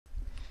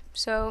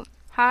So,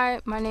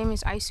 hi, my name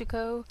is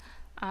Isuko.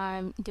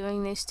 I'm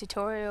doing this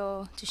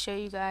tutorial to show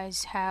you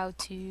guys how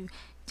to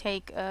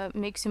take a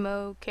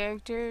Mixamo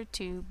character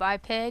to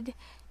biped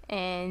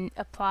and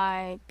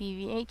apply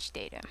BVH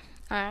data.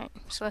 Alright,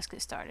 so let's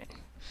get started.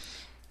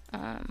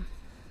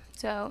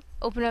 So,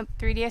 open up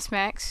 3ds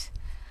Max.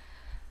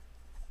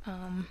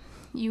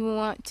 You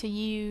want to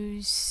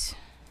use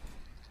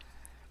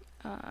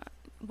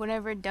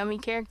whatever dummy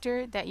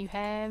character that you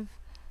have.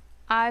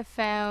 I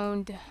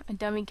found a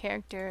dummy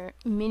character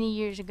many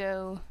years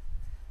ago,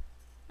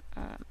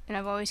 and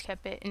I've always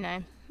kept it, and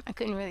I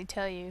couldn't really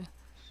tell you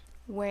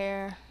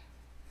where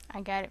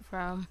I got it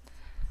from,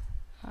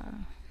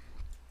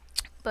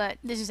 but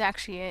this is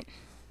actually it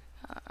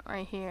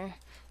right here.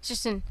 It's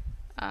just an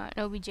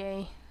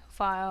OBJ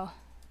file.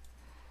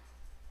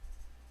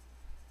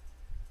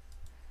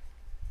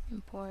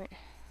 Import.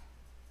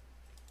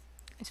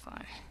 It's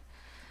fine.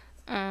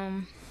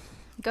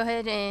 Go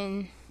ahead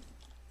and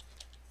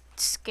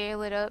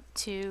scale it up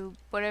to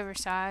whatever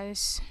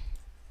size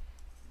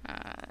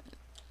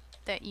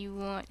that you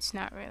want. It's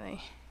not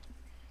really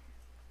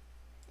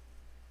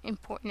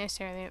important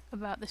necessarily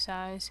about the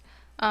size.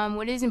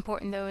 What is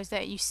important though is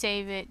that you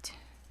save it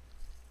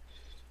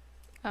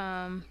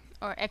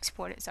or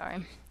export it,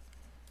 sorry,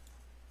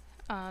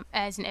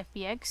 as an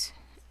FBX,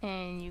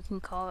 and you can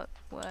call it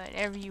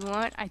whatever you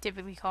want. I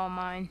typically call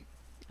mine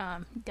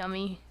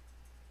dummy.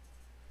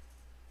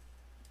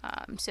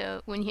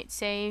 So when you hit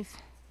save,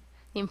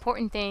 the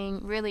important thing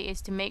really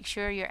is to make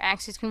sure your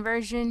axis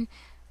conversion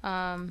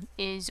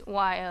is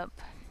Y up.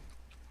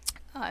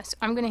 So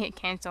I'm going to hit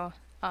cancel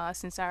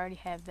since I already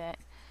have that.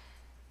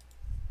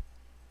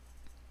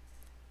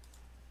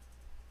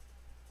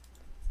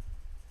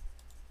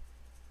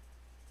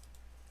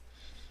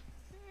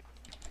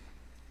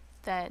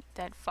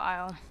 That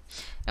file.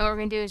 And what we're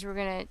going to do is we're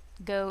going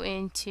to go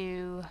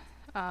into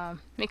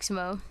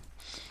Mixamo.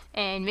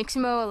 And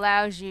Mixamo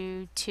allows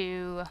you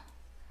to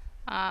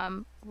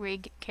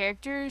rig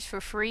characters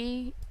for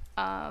free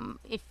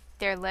if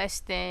they're less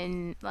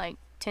than like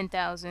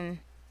 10,000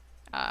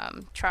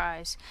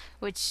 tries,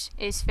 which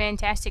is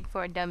fantastic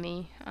for a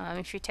dummy.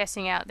 If you're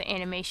testing out the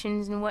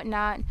animations and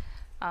whatnot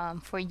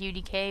for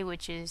UDK,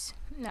 which is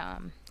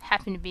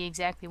happened to be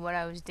exactly what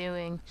I was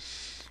doing.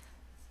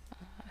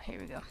 Here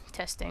we go,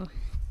 testing.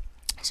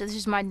 So this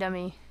is my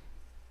dummy.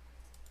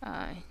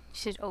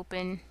 Should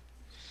open.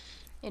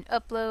 It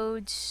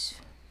uploads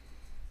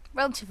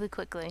relatively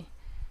quickly,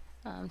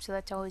 so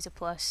that's always a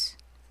plus.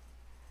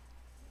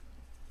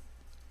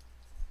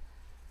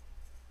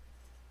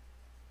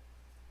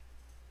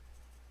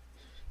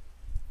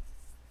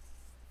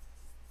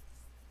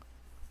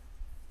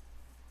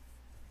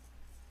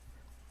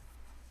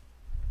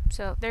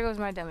 So there goes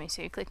my dummy.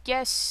 So you click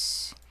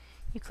yes,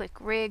 you click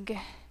rig.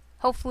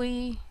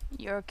 Hopefully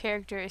your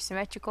character is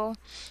symmetrical.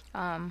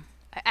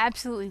 I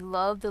absolutely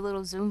love the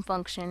little zoom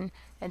function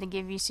that they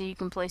give you, so you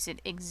can place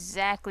it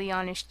exactly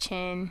on his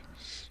chin,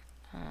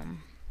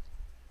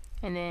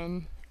 and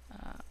then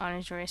on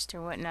his wrist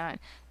or whatnot.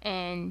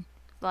 And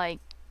like,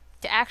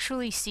 to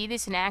actually see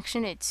this in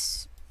action,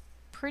 it's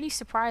pretty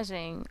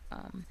surprising.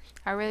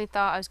 I really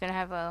thought I was gonna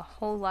have a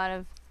whole lot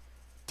of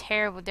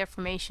terrible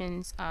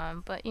deformations,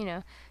 but you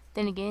know,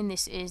 then again,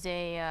 this is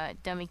a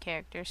dummy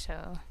character,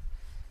 so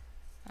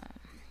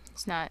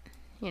it's not,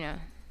 you know,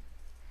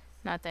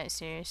 not that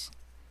serious.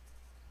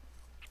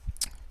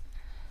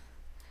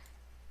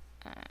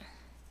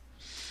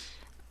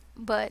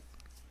 But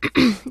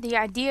the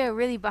idea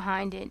really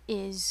behind it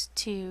is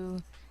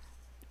to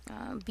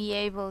be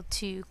able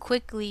to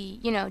quickly,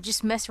 you know,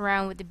 just mess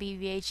around with the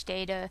BVH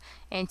data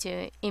and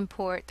to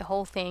import the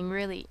whole thing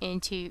really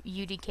into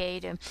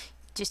UDK to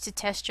just to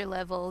test your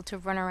level, to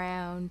run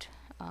around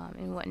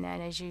and whatnot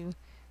as you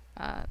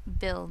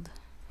build.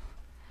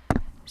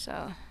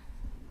 So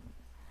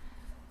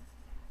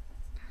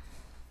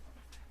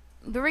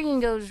the rigging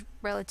goes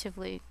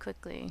relatively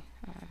quickly.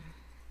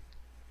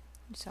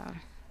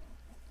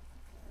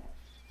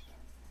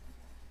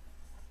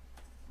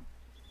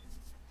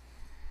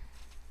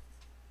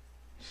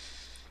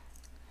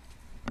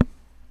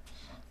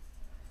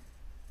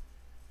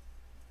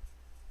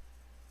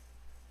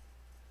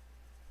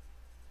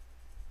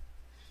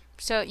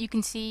 So you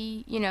can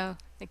see, you know,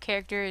 the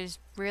character is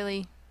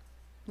really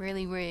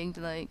rigged.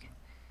 Like,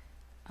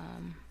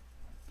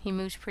 he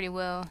moves pretty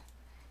well.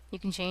 You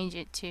can change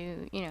it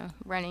to, you know,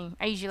 running.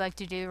 I usually like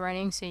to do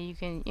running, so you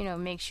can, you know,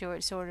 make sure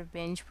it sort of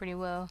bends pretty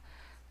well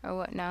or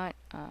whatnot.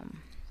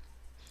 And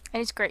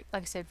it's great,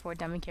 like I said, for a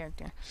dummy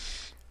character.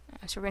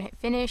 So we're gonna hit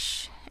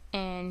finish,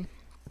 and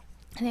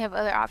they have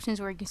other options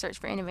where you can search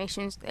for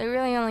animations. They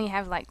really only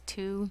have like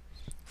 2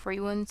 free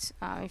ones.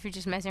 If you're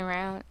just messing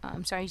around,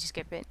 sorry, you just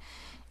skip it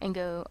and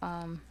go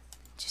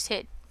just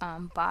hit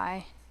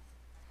buy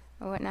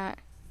or whatnot.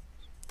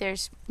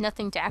 There's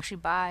nothing to actually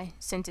buy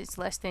since it's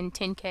less than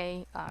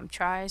 10k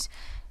tries,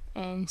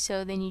 and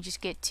so then you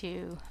just get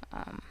to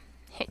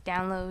hit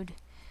download,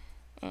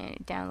 and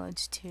it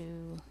downloads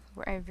to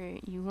wherever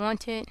you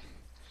want it.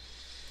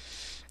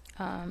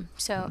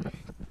 So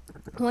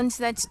once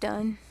that's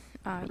done,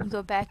 you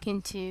go back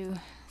into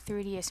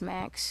 3ds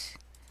Max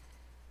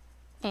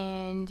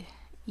and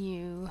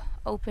you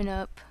open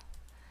up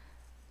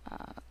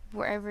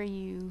wherever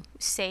you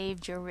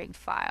saved your rig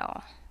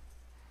file.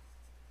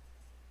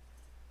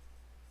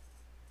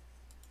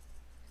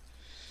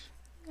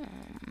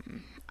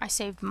 I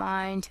saved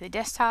mine to the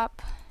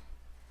desktop.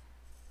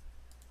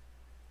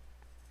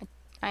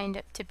 I end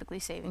up typically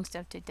saving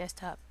stuff to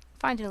desktop.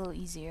 Find it a little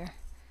easier.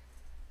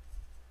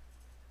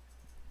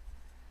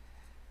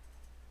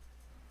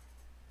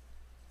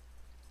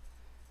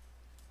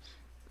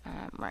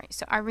 Right,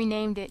 so I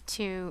renamed it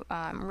to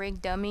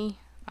Rig Dummy,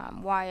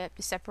 Y up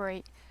to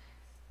separate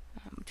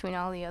between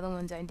all the other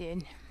ones I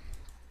did.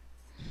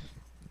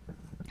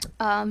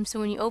 So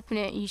when you open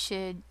it, you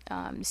should,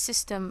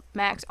 System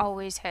Max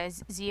always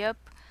has Z up,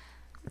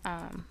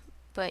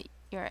 but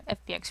your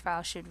FBX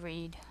file should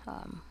read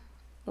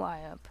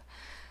Y up.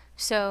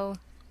 So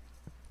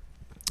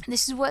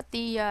this is what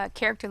the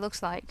character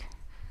looks like,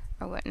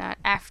 or whatnot,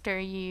 after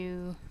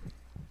you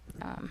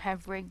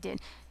have rigged it,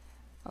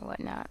 or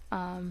whatnot.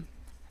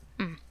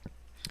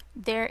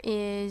 There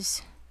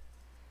is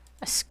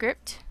a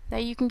script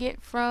that you can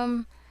get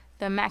from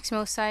the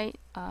Mixamo site.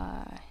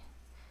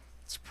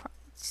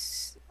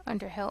 It's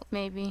under help,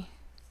 maybe.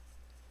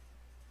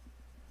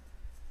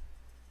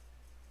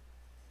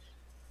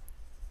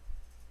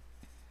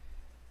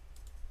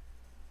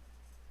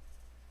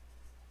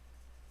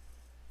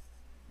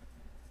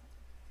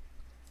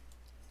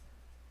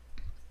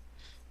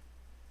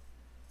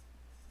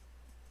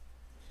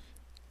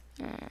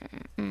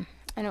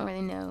 I don't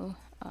really know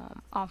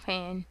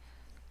offhand.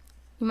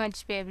 You might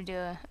just be able to do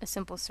a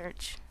simple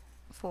search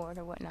for it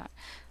or whatnot.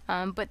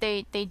 But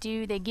they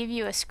give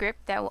you a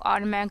script that will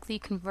automatically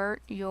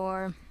convert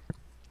your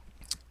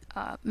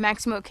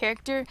Mixamo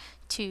character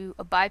to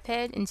a biped,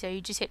 and so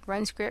you just hit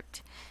run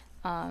script.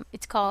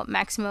 It's called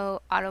Mixamo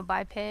auto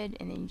biped, and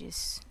then you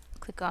just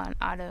click on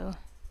auto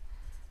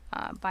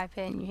biped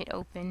and you hit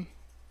open.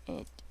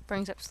 It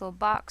brings up this little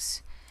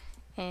box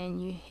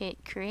and you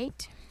hit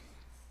create.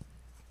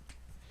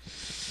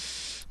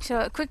 So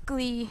it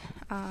quickly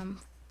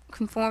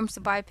conforms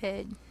the biped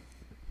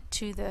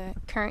to the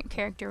current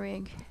character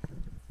rig,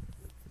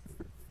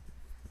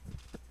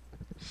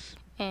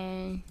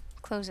 and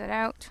close that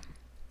out.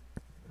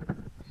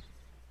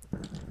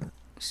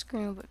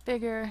 Screen a little bit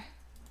bigger.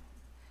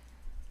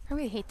 I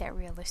really hate that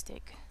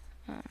realistic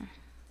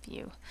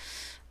view.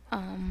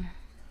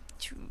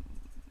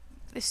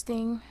 This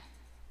thing,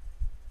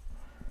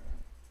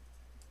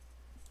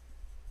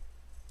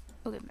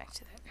 we'll get back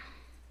to that.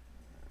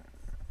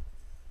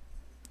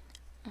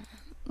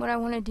 What I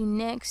want to do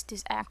next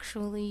is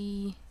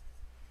actually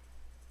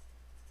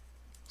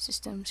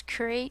systems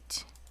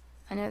create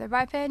another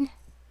biped.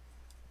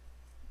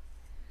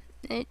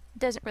 It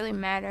doesn't really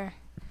matter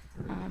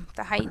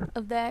the height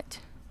of that.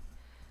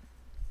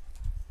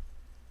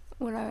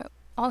 What I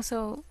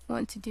also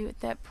want to do at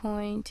that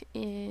point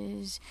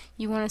is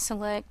you want to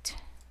select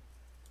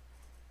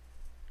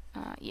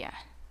the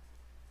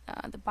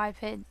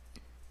biped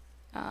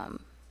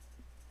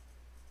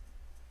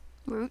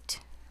root.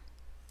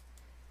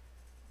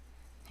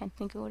 I can't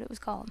think of what it was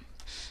called.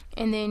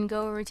 And then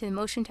go over to the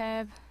motion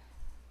tab,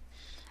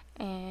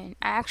 and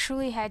I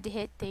actually had to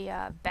hit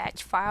the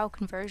batch file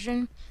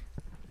conversion,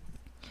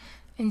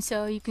 and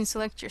so you can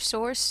select your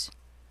source.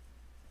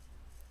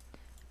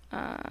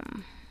 I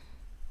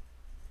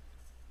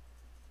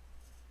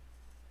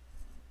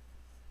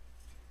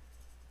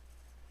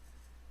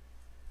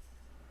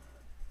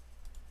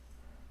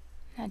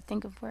had to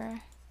think of where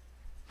I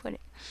put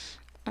it.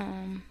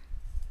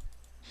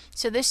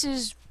 So this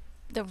is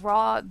the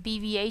raw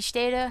BVH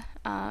data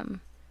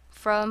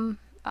from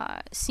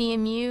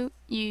CMU.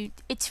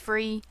 It's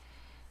free.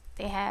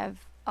 They have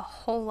a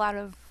whole lot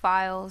of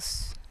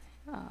files,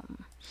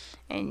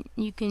 and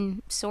you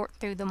can sort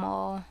through them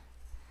all.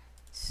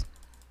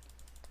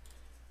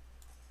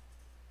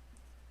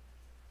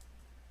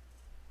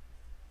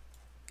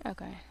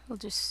 Okay, we'll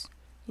just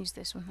use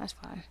this one, that's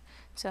fine.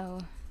 So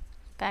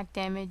back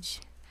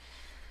damage,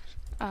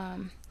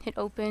 hit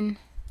open,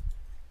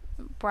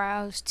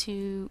 browse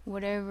to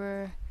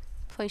whatever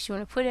place you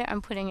want to put it.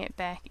 I'm putting it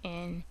back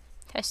in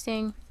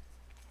testing.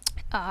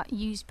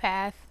 Use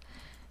path,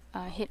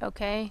 hit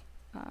OK.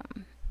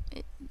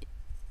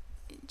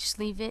 Just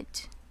leave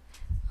it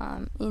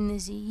in the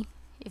Z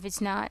if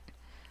it's not,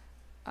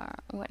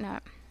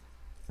 whatnot.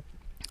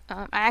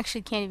 I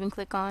actually can't even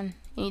click on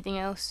anything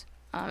else.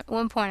 At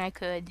one point I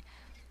could.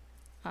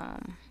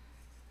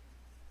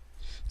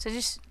 So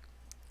just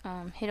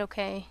hit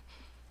OK.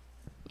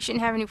 You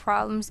shouldn't have any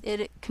problems.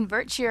 It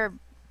converts your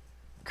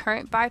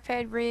current biped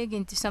rig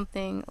into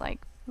something like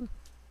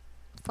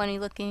funny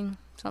looking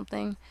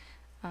something,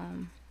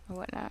 or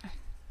whatnot.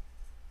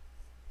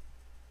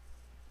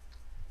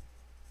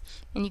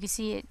 And you can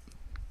see it,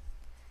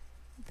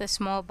 the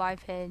small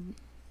biped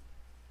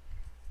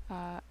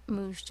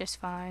moves just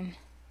fine.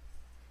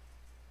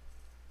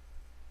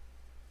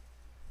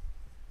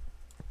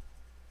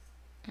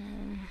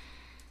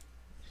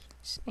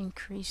 Just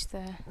increase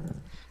the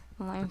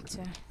length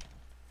to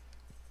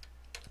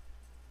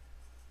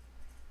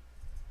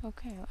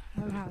Okay, I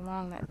don't know how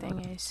long that thing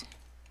is.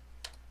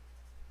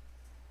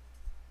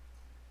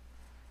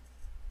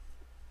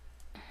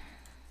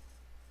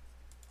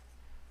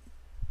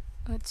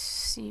 Let's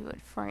see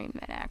what frame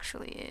that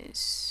actually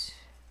is.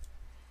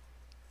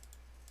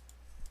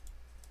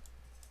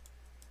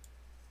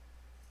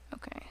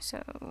 Okay,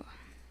 so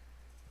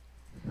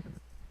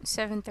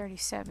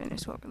 737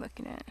 is what we're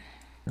looking at.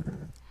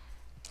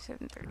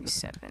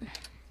 737.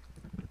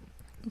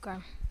 Okay.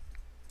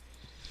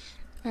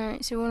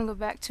 Alright, so we want to go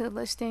back to the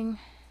listing.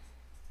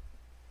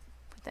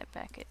 Put that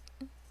back at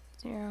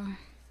 0.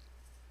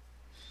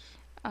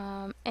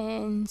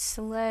 And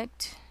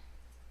select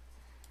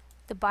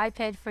the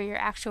biped for your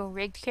actual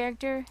rigged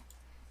character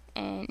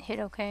and hit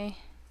OK.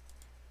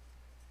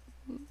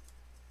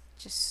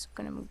 Just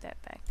gonna move that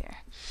back there.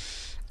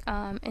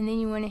 And then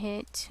you want to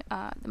hit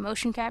the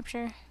motion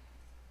capture,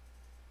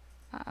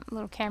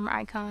 little camera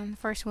icon, the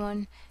first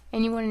one,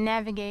 and you want to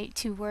navigate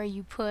to where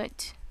you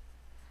put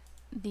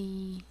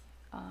the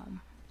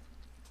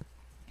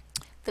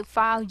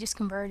file you just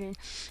converted.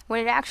 What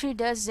it actually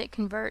does is it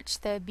converts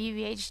the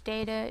BVH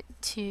data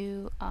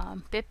to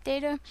BIP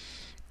data.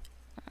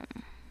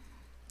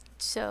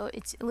 So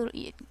it's a little,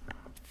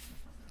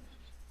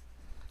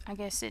 I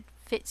guess it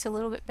fits a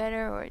little bit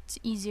better, or it's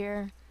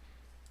easier.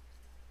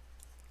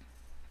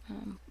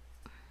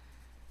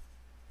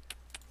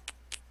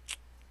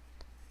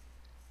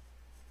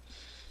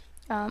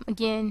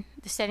 Again,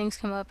 the settings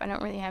come up. I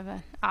don't really have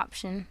an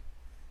option.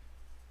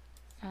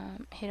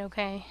 Hit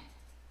OK.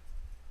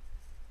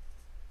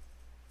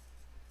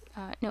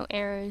 No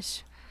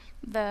errors.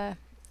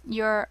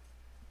 Your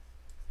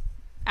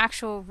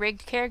actual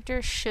rigged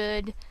character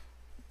should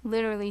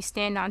literally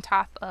stand on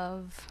top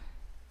of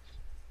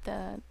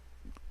the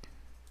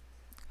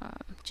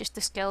just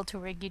the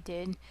skeletal rig you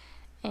did,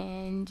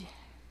 and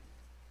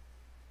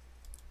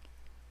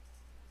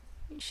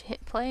you should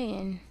hit play,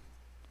 and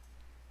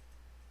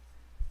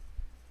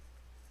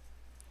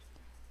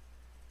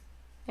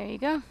there you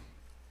go.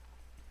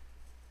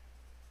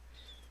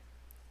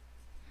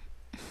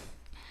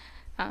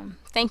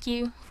 Thank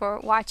you for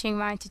watching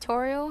my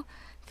tutorial.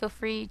 Feel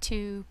free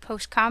to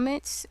post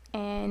comments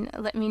and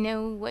let me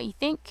know what you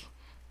think.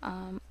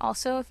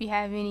 Also, if you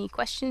have any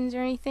questions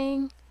or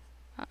anything,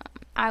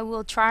 I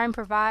will try and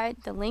provide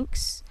the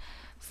links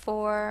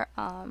for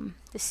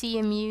the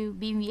CMU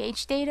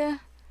BVH data,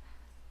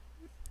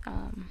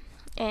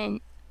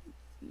 and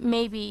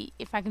maybe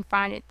if I can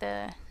find it,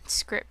 the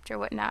script or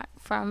whatnot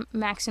from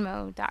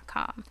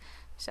Mixamo.com.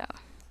 So,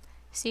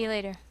 see you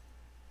later.